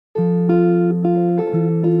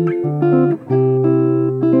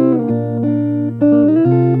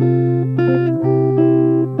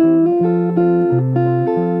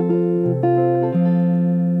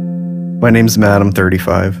name's Matt. I'm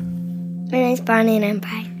 35. My name's Bonnie and I'm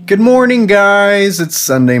 5. Good morning, guys. It's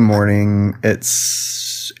Sunday morning.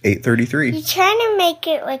 It's 8:33. You're trying to make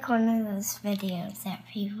it like one of those videos that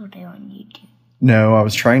people do on YouTube. No, I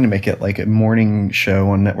was trying to make it like a morning show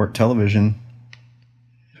on network television.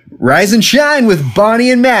 Rise and shine with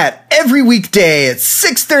Bonnie and Matt every weekday at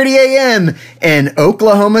 6:30 a.m. in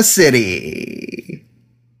Oklahoma City.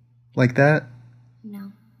 Like that?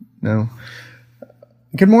 No.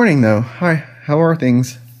 Good morning, though. Hi. How are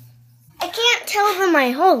things? I can't tell them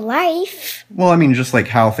my whole life. Well, I mean, just like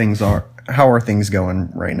how things are. How are things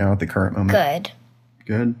going right now at the current moment? Good.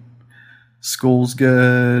 Good. School's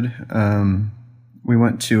good. We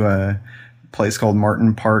went to a place called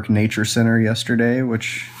Martin Park Nature Center yesterday,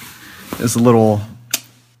 which is a little...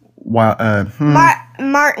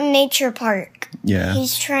 Martin Nature Park. Yeah.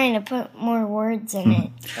 He's trying to put more words in it,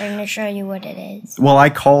 trying to show you what it is. Well, I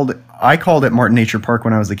called it Martin Nature Park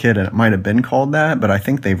when I was a kid, and it might have been called that, but I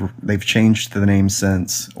think they've changed the name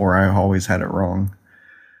since, or I always had it wrong.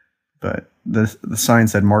 But the sign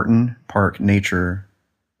said Martin Park Nature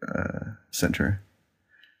Center.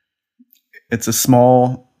 It's a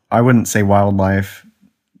small, I wouldn't say wildlife.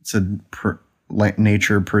 It's a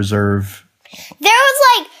nature preserve. There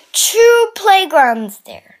was like 2 playgrounds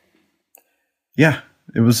there. Yeah,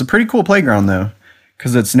 it was a pretty cool playground, though,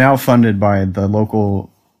 because it's now funded by the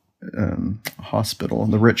local hospital,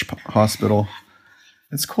 the Rich Hospital.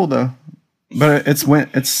 It's cool, though. But it's...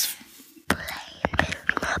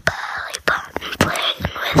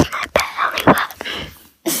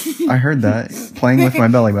 I heard that. Playing with my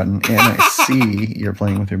belly button. And I see you're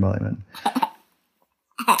playing with your belly button.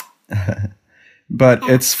 But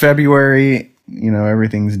it's February. You know,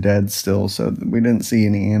 everything's dead still, so we didn't see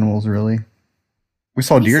any animals, really. We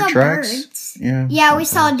saw deer tracks. Birds. Yeah, we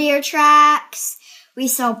saw deer tracks. We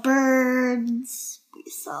saw birds. We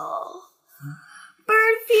saw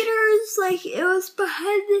bird feeders. Like, it was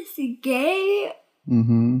behind this gate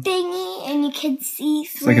thingy, and you could see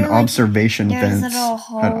through. It's like an observation fence. Little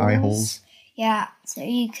holes. Had eye holes. Yeah, so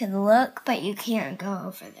you could look, but you can't go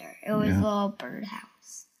over there. It was a little birdhouse.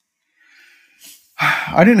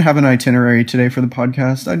 I didn't have an itinerary today for the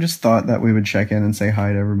podcast. I just thought that we would check in and say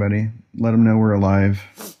hi to everybody. Let them know we're alive.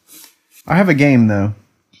 I have a game, though.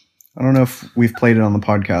 I don't know if we've played it on the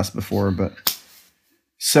podcast before, but...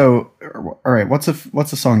 So, all right, what's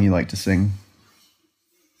a song you like to sing?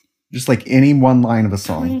 Just like any one line of a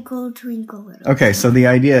song. Twinkle, twinkle, little Okay, so the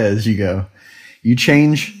idea is you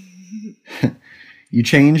change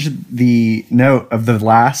the note of the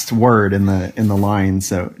last word in the line,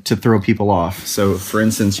 so to throw people off. So, for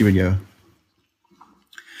instance, you would go,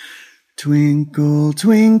 twinkle,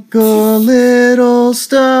 twinkle, little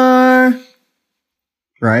star.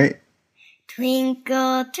 Right?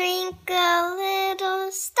 Twinkle, twinkle,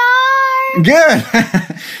 little star. Good.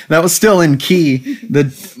 That was still in key.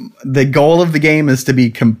 The goal of the game is to be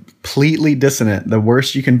completely dissonant. The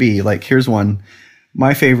worst you can be. Like, here's one.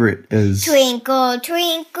 My favorite is... Twinkle,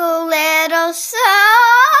 twinkle, little star.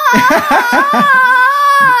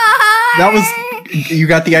 That was... You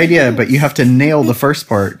got the idea, but you have to nail the first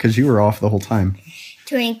part because you were off the whole time.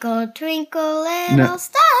 Twinkle, twinkle, little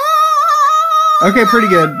star. Okay, pretty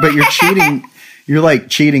good, but you're cheating. You're like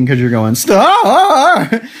cheating because you're going, star!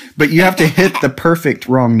 But you have to hit the perfect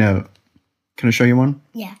wrong note. Can I show you one?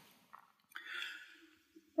 Yeah.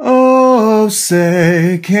 Oh,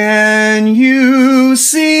 say, can you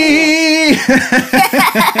see?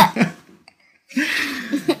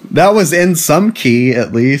 That was in some key,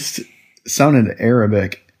 at least. It sounded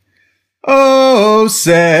Arabic. Oh,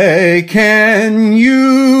 say, can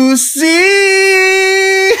you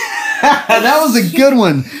see? That was a good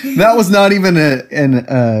one. That was not even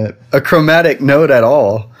a chromatic note at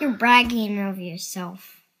all. You're bragging of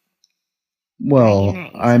yourself. Well,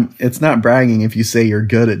 it's not bragging if you say you're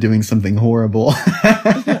good at doing something horrible.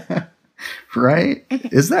 Right?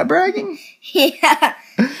 Is that bragging? Yeah.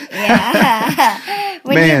 Yeah.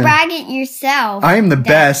 When you brag at yourself. I am the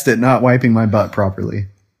best at not wiping my butt properly.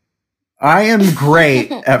 I am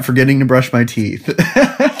great at forgetting to brush my teeth.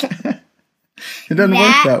 It doesn't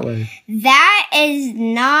work that way. That is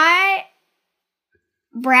not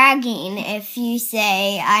bragging if you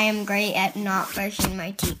say, I am great at not brushing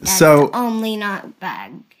my teeth. That's only not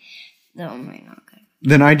bad. Only not good.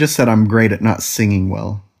 Then I just said I'm great at not singing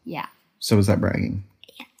well. Yeah. So is that bragging?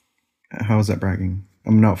 Yeah. How is that bragging?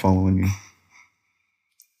 I'm not following you.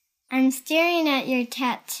 I'm staring at your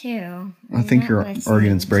tattoo. I think your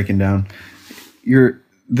argument's breaking down.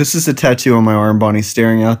 This is a tattoo on my arm Bonnie's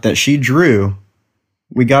staring at that she drew.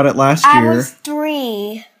 We got it last year. I was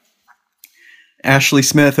 3. Ashley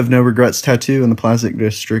Smith of No Regrets Tattoo in the Plaza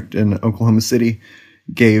District in Oklahoma City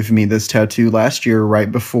gave me this tattoo last year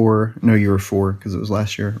right before, no, you were 4 because it was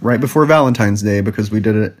last year, right before Valentine's Day because we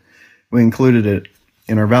included it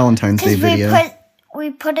in our Valentine's Day video. We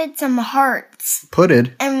putted some hearts.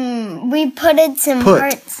 Putted? And we putted some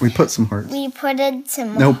hearts. We put some hearts. We putted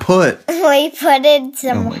some... No, put. We putted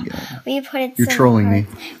some... Oh my God. We putted You're some trolling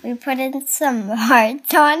hearts. me. We putted some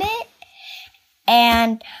hearts on it.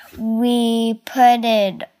 And we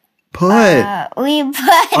putted...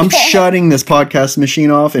 I'm shutting this podcast machine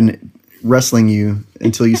off and wrestling you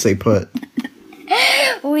until you say put.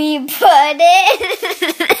 We put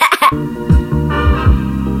it...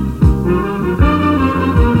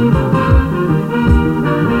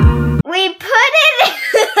 We put it...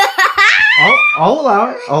 I'll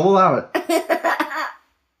allow it.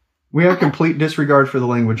 We have complete disregard for the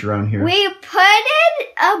language around here. We putted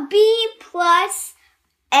a B plus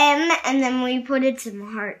M, and then we putted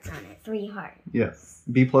some hearts on it. 3 hearts. Yes.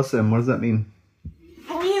 B plus M. What does that mean?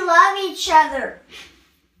 We love each other.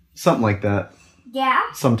 Something like that. Yeah?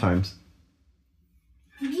 Sometimes.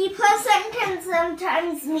 B plus M can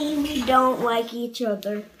sometimes mean we don't like each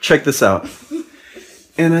other. Check this out.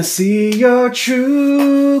 And I see your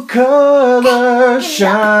true colors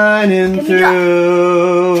shining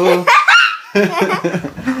through.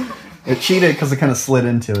 It cheated because it kind of slid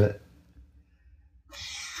into it.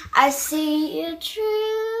 I see your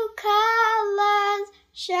true colors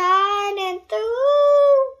shining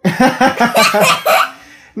through.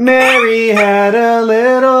 Mary had a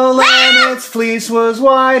little lamb, its fleece was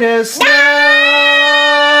white as snow.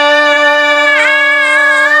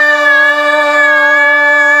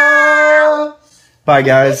 Bye,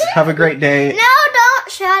 guys. Have a great day. No,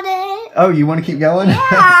 don't shut it. Oh, you want to keep going?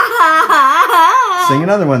 Yeah. Sing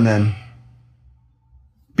another one then.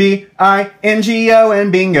 B-I-N-G-O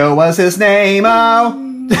and Bingo was his name, oh.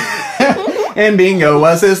 And Bingo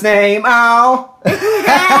was his name, oh.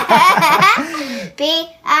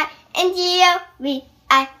 B-I-N-G-O,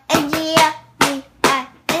 B-I-N-G-O,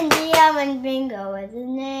 B-I-N-G-O, and Bingo was his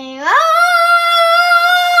name, oh.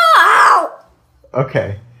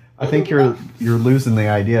 Okay. I think you're losing the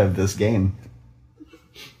idea of this game.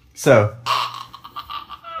 So,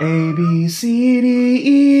 A, B, C, D,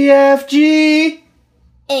 E, F, G...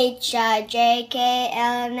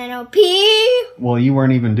 H-I-J-K-L-M-N-O-P. Well, you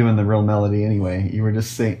weren't even doing the real melody anyway. You were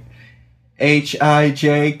just saying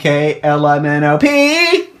H-I-J-K-L-M-N-O-P.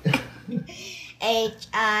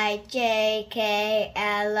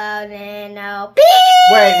 H-I-J-K-L-M-N-O-P.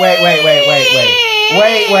 Wait.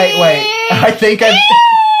 I think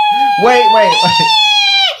Wait.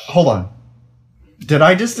 Hold on. Did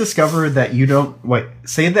I just discover that you don't... Wait,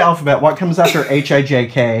 say the alphabet. What comes after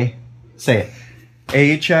H-I-J-K? Say it.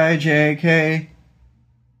 H-I-J-K...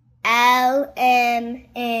 L-M-N-O-P.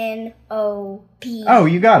 Oh,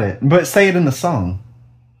 you got it. But say it in the song.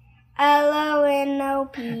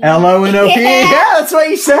 L-O-N-O-P. L-O-N-O-P? Yeah, that's what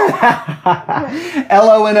you said.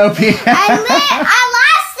 L-O-N-O-P. I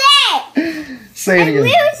lost it. Say it again. I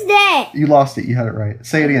lost it. You lost it. You had it right.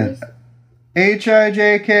 Say it again.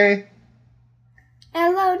 H-I-J-K...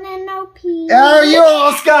 L-O-N-O-P. Oh, you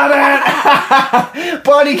almost got it!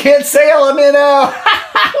 Buddy can't say L-M-N-O.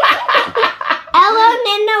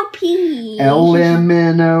 L-O-N-O-P.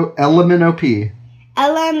 L-M-N-O... L-M-N-O-P.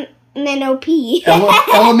 L-M-N-O-P.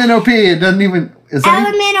 L-M-N-O-P. It doesn't even...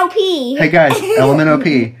 L-M-N-O-P. Hey, guys.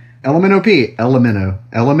 L-M-N-O-P. L-M-N-O-P. L-M-N-O.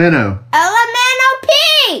 L-M-N-O.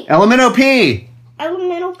 L-M-N-O-P. L-M-N-O-P.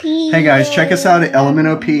 L-M-N-O-P. Hey, guys. Check us out at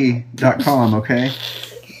lmnop.com, okay?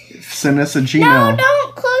 Send us a Gmail. No,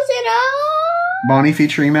 don't close it up. Bonnie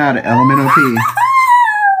featuring Matt at LMNOP.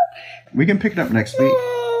 We can pick it up next week.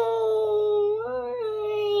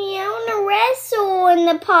 I want to wrestle in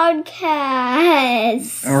the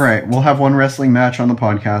podcast. All right. We'll have one wrestling match on the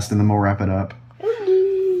podcast, and then we'll wrap it up.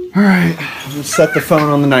 Mm-hmm. All right. We'll set the phone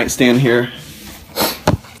on the nightstand here.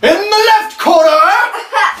 In the left corner,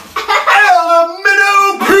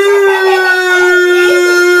 LMNOP!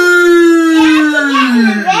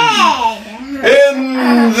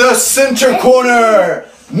 In the center corner,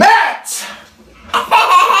 Matt!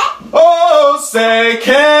 Oh, say,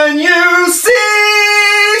 can you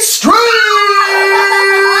see straight?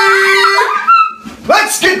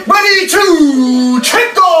 Let's get ready to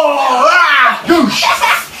tickle! Ah, goosh!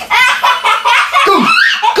 Goosh!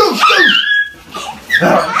 Goosh!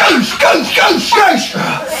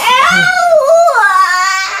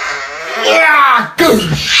 Yeah,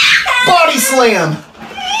 goosh! Body slam!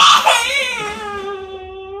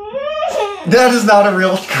 That is not a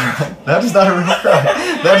real cry. That is not a real cry.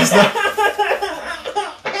 That is not...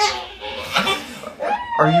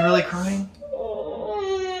 Are you really crying?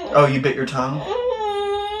 Oh, you bit your tongue?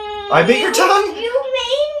 I bit your tongue? You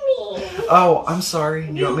made me. Oh, I'm sorry.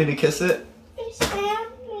 You want me to kiss it? I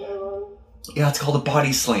slapped you. Yeah, it's called a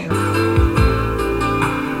body slam.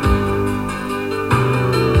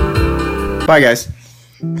 Bye, guys.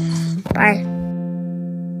 Bye.